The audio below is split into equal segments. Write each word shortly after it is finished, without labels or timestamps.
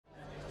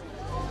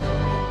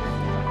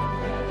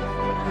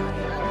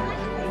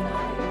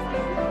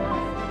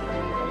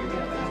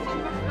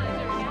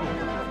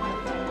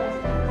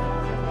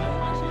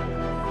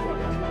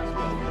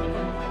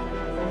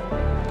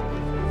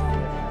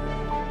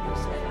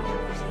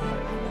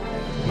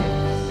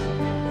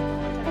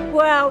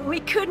Well,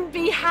 we couldn't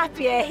be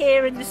happier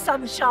here in the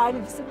sunshine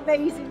of this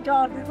amazing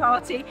garden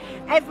party.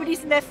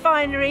 Everybody's in their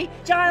finery.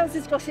 Gyles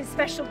has got his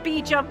special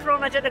bee jumper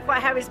on. I don't know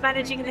quite how he's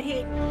managing the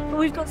heat, but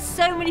we've got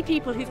so many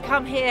people who've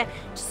come here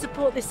to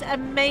support this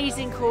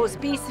amazing cause,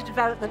 Bees for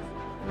Development.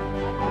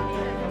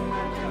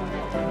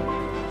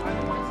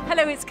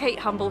 Hello, it's Kate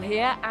Humble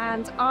here,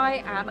 and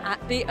I am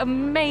at the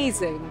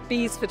amazing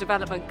Bees for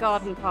Development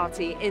garden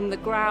party in the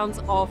grounds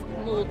of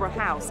Marlborough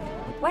House,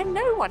 where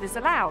no one is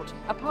allowed,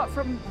 apart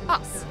from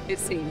us, it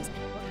seems.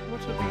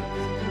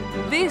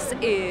 This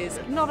is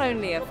not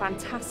only a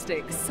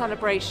fantastic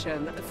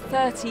celebration of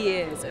 30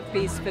 years of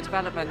Bees for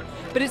Development,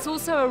 but it's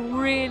also a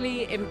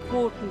really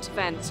important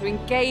event to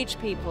engage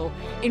people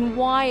in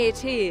why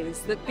it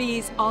is that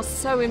bees are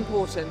so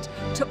important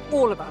to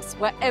all of us,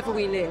 wherever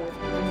we live.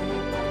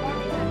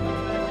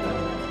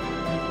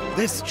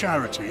 This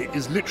charity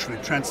is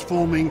literally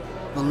transforming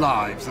the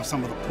lives of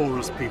some of the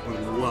poorest people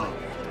in the world.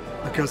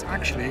 Because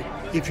actually,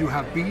 if you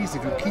have bees,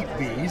 if you keep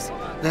bees,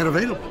 they're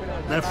available,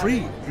 they're free.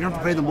 You don't have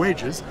to pay them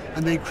wages,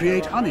 and they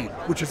create honey,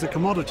 which is a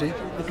commodity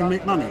that can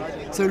make money.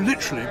 So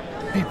literally,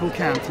 people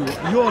can, through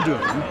what you're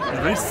doing, in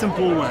a very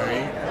simple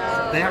way,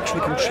 they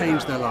actually can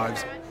change their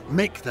lives,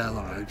 make their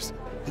lives.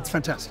 It's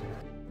fantastic.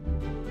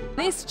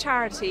 This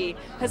charity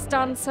has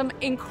done some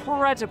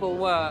incredible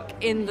work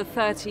in the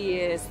 30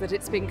 years that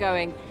it's been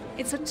going.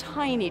 It's a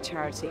tiny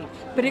charity,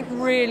 but it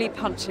really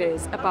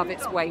punches above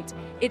its weight.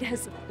 It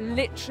has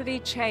literally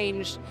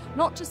changed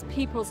not just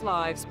people's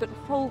lives, but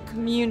whole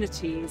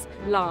communities'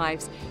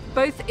 lives,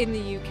 both in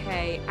the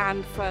UK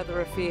and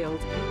further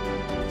afield.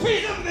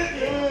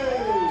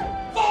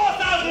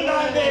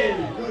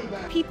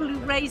 People who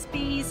raise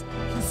bees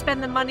can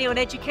spend the money on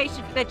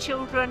education for their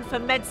children, for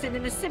medicine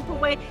in a simple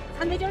way,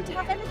 and they don't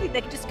have anything.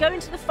 They can just go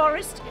into the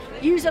forest,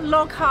 use a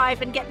log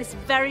hive and get this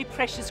very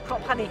precious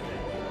crop honey.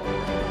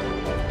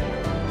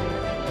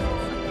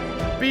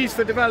 Bees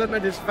for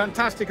Development is a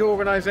fantastic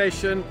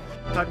organisation.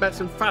 I've met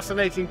some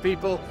fascinating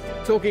people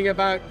talking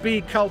about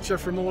bee culture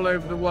from all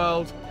over the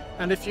world.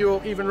 And if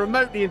you're even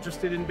remotely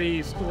interested in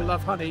bees or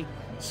love honey,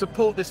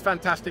 support this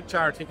fantastic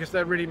charity because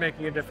they're really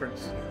making a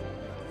difference.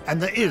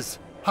 And there is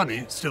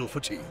honey still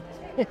for tea.